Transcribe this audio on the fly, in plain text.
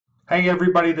Hey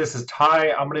everybody, this is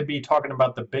Ty. I'm going to be talking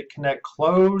about the BitConnect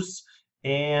close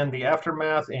and the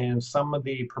aftermath and some of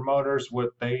the promoters,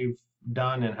 what they've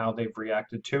done and how they've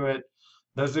reacted to it.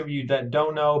 Those of you that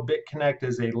don't know, BitConnect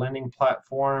is a lending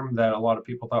platform that a lot of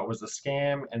people thought was a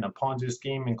scam and a Ponzi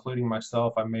scheme, including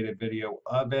myself. I made a video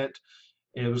of it.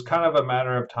 It was kind of a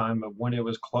matter of time of when it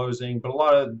was closing, but a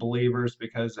lot of believers,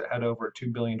 because it had over a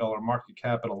 $2 billion market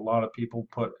cap, and a lot of people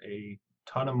put a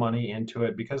ton of money into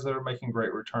it because they were making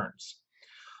great returns.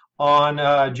 On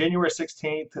January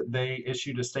 16th, they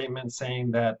issued a statement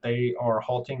saying that they are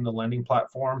halting the lending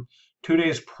platform. 2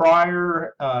 days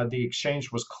prior, the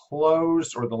exchange was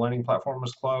closed, or the lending platform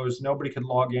was closed. Nobody could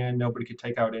log in, nobody could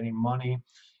take out any money.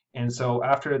 And so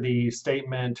after the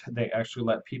statement, they actually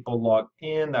let people log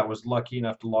in that was lucky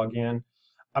enough to log in.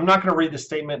 I'm not going to read the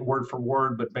statement word for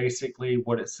word, but basically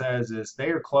what it says is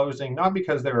they are closing not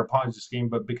because they were a Ponzi scheme,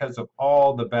 but because of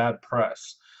all the bad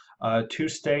press. Two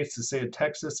states, the state of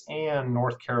Texas and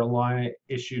North Carolina,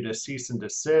 issued a cease and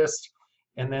desist,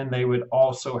 and then they would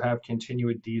also have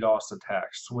continued DDoS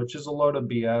attacks, which is a load of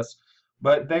BS.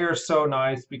 But they are so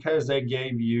nice because they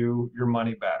gave you your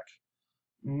money back.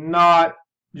 Not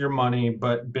your money,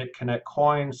 but BitConnect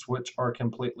coins, which are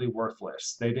completely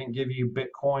worthless. They didn't give you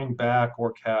Bitcoin back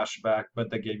or cash back,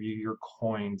 but they gave you your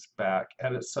coins back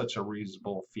at such a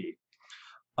reasonable fee.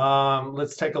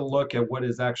 Let's take a look at what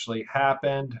has actually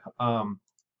happened.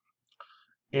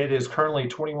 It is currently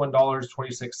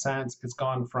 $21.26. It's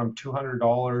gone from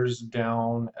 $200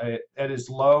 down. At its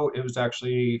low, it was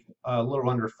actually a little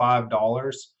under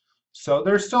 $5. So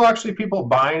there's still actually people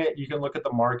buying it. You can look at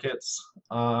the markets.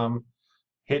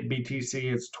 Hit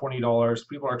BTC, it's $20.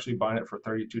 People are actually buying it for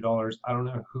 $32. I don't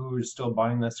know who is still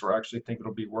buying this or actually think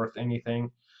it'll be worth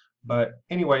anything. But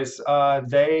anyways,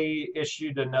 they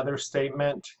issued another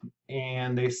statement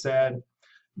and they said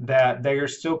that they are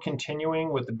still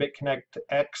continuing with the BitConnect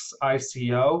X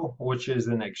ICO, which is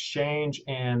an exchange,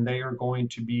 and they are going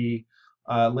to be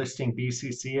listing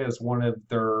BCC as one of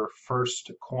their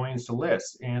first coins to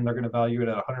list, and they're going to value it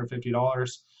at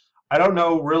 $150. I don't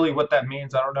know really what that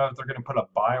means. I don't know if they're going to put a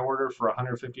buy order for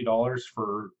 $150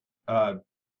 for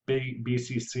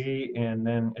BCC, and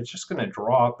then it's just going to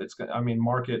drop. It's going, I mean,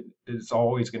 market is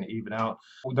always going to even out.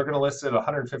 They're going to list it at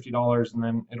 $150, and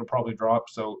then it'll probably drop.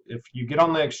 So if you get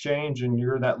on the exchange and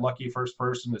you're that lucky first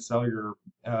person to sell your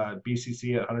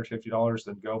BCC at $150,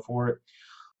 then go for it.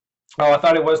 Oh, I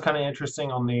thought it was kind of interesting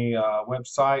on the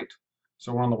website.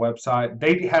 So we're on the website.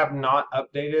 They have not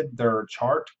updated their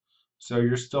chart. So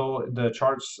you're still, the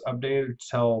chart's updated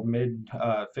till mid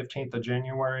 15th of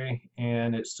January,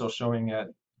 and it's still showing at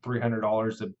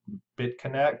 $300 a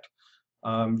BitConnect.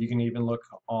 You can even look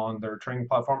on their trading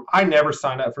platform. I never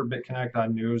signed up for BitConnect. I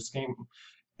knew it was a scam,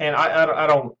 and I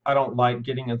don't like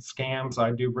getting in scams.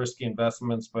 I do risky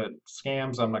investments, but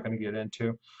scams I'm not going to get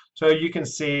into. So you can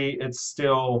see it's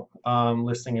still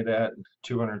listing it at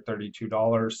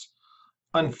 $232.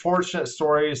 Unfortunate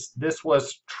stories. This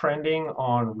was trending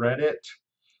on Reddit,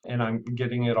 and I'm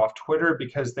getting it off Twitter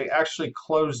because they actually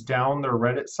closed down their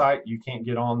Reddit site. You can't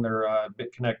get on their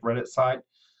BitConnect Reddit site,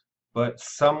 but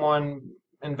someone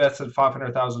invested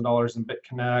 $500,000 in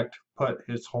BitConnect, put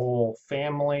his whole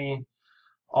family,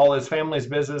 all his family's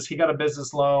business. He got a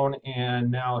business loan, and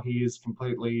now he's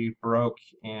completely broke,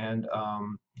 and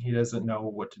he doesn't know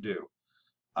what to do.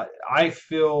 I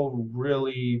feel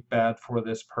really bad for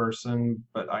this person,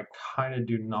 but I kind of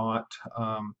do not.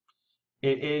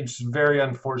 It's very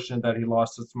unfortunate that he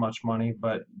lost this much money,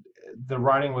 but the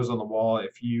writing was on the wall.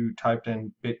 If you typed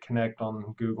in BitConnect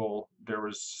on Google, there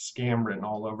was scam written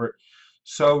all over it.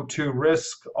 So to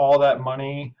risk all that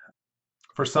money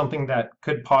for something that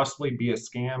could possibly be a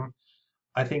scam,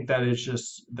 I think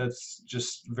that's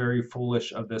just very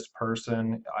foolish of this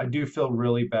person. I do feel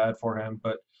really bad for him,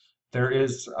 but there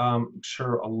is,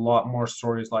 sure, a lot more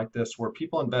stories like this where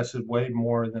people invested way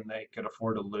more than they could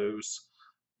afford to lose.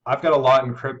 I've got a lot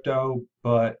in crypto,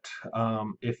 but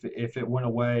if it went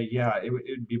away, yeah,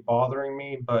 it'd be bothering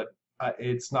me, but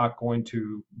it's not going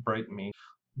to break me.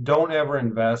 Don't ever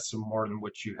invest more than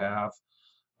what you have.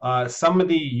 Some of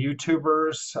the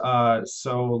YouTubers,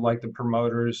 so like the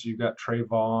promoters, you've got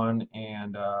Trevon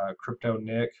and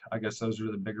CryptoNick. I guess those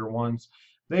are the bigger ones.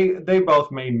 They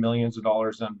both made millions of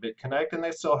dollars on BitConnect, and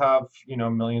they still have, you know,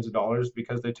 millions of dollars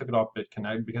because they took it off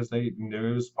BitConnect because they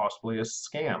knew it was possibly a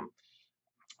scam.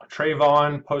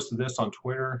 Trayvon posted this on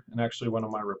Twitter, and actually one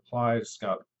of my replies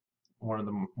got one of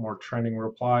the more trending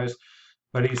replies.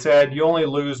 But he said, "You only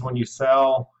lose when you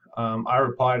sell." I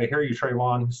replied, "I hear you,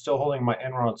 Trayvon. Still holding my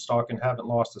Enron stock and haven't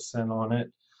lost a cent on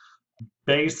it."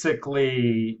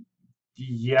 Basically,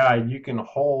 Yeah, you can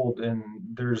hold, and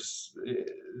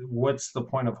what's the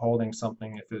point of holding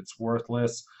something if it's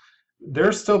worthless?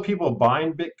 There's still people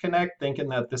buying BitConnect thinking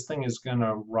that this thing is going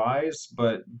to rise,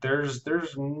 but there's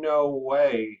no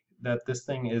way that this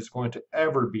thing is going to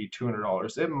ever be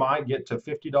 $200. It might get to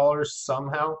 $50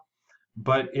 somehow,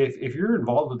 but if you're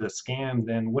involved with a scam,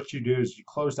 then what you do is you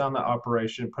close down the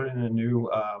operation, put in a new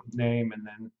name, and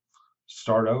then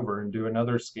start over and do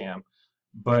another scam.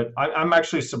 But I'm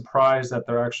actually surprised that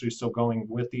they're actually still going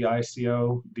with the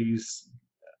ICO. These,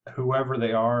 whoever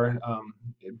they are,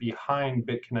 behind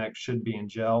BitConnect should be in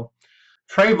jail.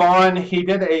 Trayvon, he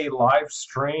did a live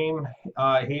stream.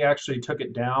 He actually took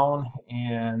it down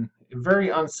and very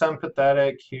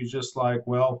unsympathetic. He's just like,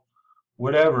 well,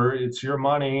 whatever, it's your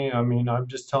money. I mean, I'm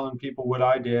just telling people what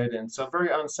I did. And so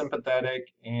very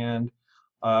unsympathetic and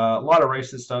a lot of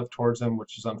racist stuff towards him,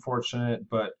 which is unfortunate.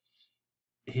 But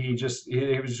he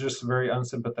was just very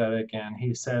unsympathetic, and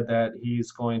he said that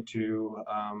he's going to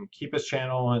keep his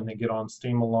channel and then get on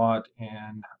Steam a lot,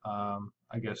 and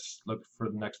I guess look for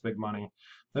the next big money.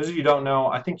 Those of you who don't know,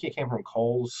 I think he came from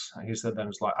Coles. He said that in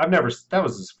his life. That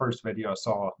was his first video I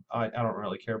saw. I don't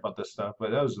really care about this stuff,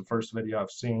 but that was the first video I've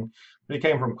seen. But he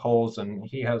came from Coles, and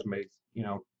he has made,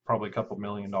 probably a couple $1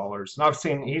 million. And I've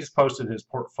seen he's posted his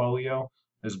portfolio,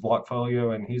 his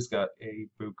blockfolio, and he's got a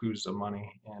bukus of money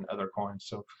and other coins.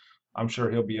 So I'm sure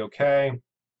he'll be okay.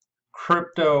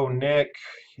 CryptoNick,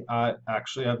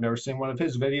 actually, I've never seen one of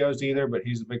his videos either, but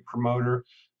he's a big promoter.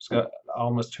 He's got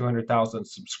almost 200,000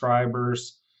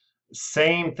 subscribers.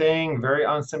 Same thing, very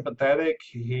unsympathetic.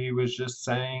 He was just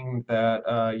saying that,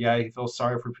 yeah, he feels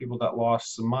sorry for people that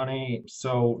lost some money.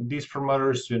 So these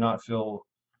promoters do not feel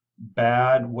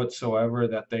bad whatsoever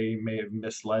that they may have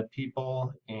misled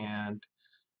people, and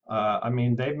I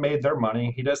mean, they've made their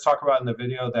money. He does talk about in the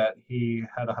video that he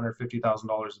had $150,000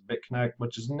 of BitConnect,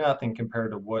 which is nothing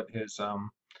compared to what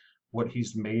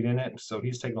he's made in it. So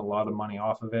he's taken a lot of money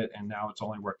off of it, and now it's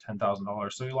only worth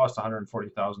 $10,000. So he lost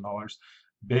 $140,000.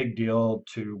 Big deal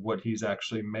to what he's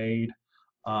actually made.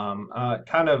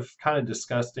 Kind of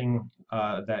disgusting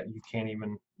that you can't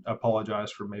even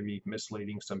apologize for maybe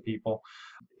misleading some people.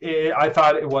 I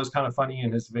thought it was kind of funny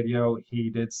in his video. He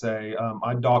did say,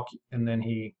 and then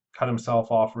he cut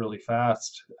himself off really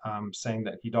fast, saying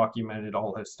that he documented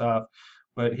all his stuff,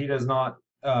 but he does not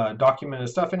document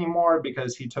his stuff anymore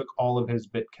because he took all of his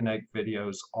BitConnect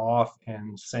videos off,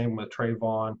 and same with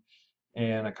Trayvon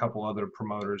and a couple other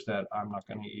promoters that I'm not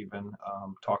going to even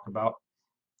talk about.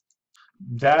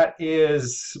 That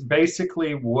is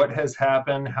basically what has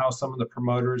happened, how some of the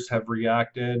promoters have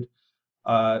reacted.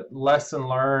 Lesson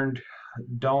learned,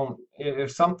 don't,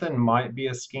 if something might be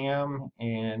a scam,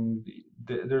 and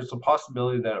there's a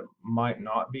possibility that it might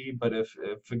not be, but if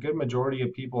a good majority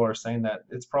of people are saying that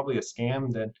it's probably a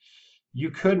scam, then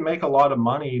you could make a lot of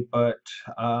money, but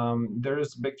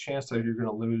there's a big chance that you're going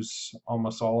to lose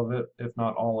almost all of it, if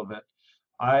not all of it.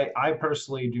 I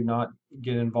personally do not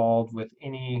get involved with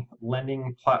any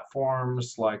lending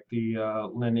platforms like the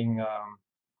lending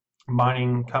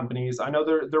mining companies. I know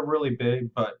they're really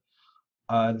big, but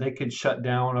they could shut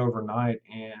down overnight,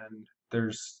 and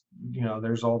there's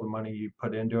all the money you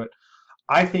put into it.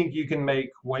 I think you can make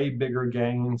way bigger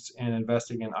gains in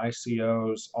investing in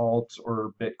ICOs, alts,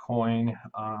 or Bitcoin,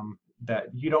 that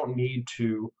you don't need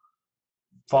to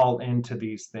fall into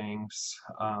these things.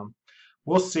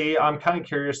 We'll see. I'm kind of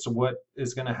curious to what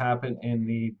is going to happen in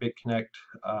the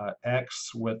BitConnect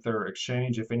X with their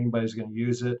exchange, if anybody's going to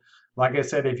use it. Like I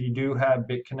said, if you do have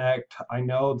BitConnect, I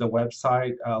know the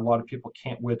website, a lot of people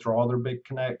can't withdraw their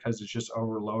BitConnect because it's just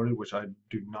overloaded, which I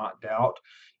do not doubt.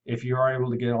 If you are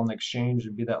able to get on the exchange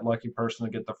and be that lucky person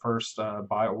to get the first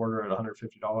buy order at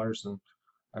 $150, and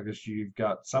I guess you've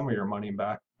got some of your money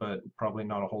back, but probably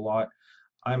not a whole lot.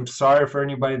 I'm sorry for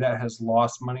anybody that has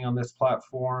lost money on this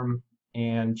platform,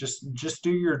 and just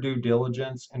do your due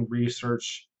diligence and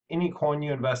research any coin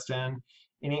you invest in,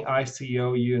 any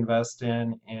ICO you invest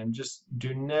in, and just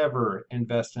do never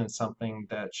invest in something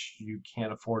that you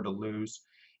can't afford to lose.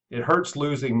 It hurts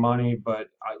losing money, but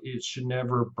it should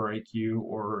never break you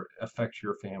or affect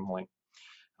your family.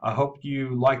 I hope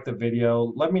you liked the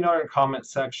video. Let me know in the comment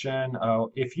section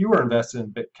if you were invested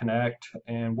in BitConnect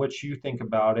and what you think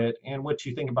about it and what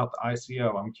you think about the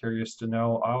ICO. I'm curious to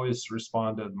know. I always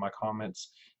respond to my comments,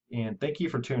 and thank you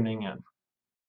for tuning in.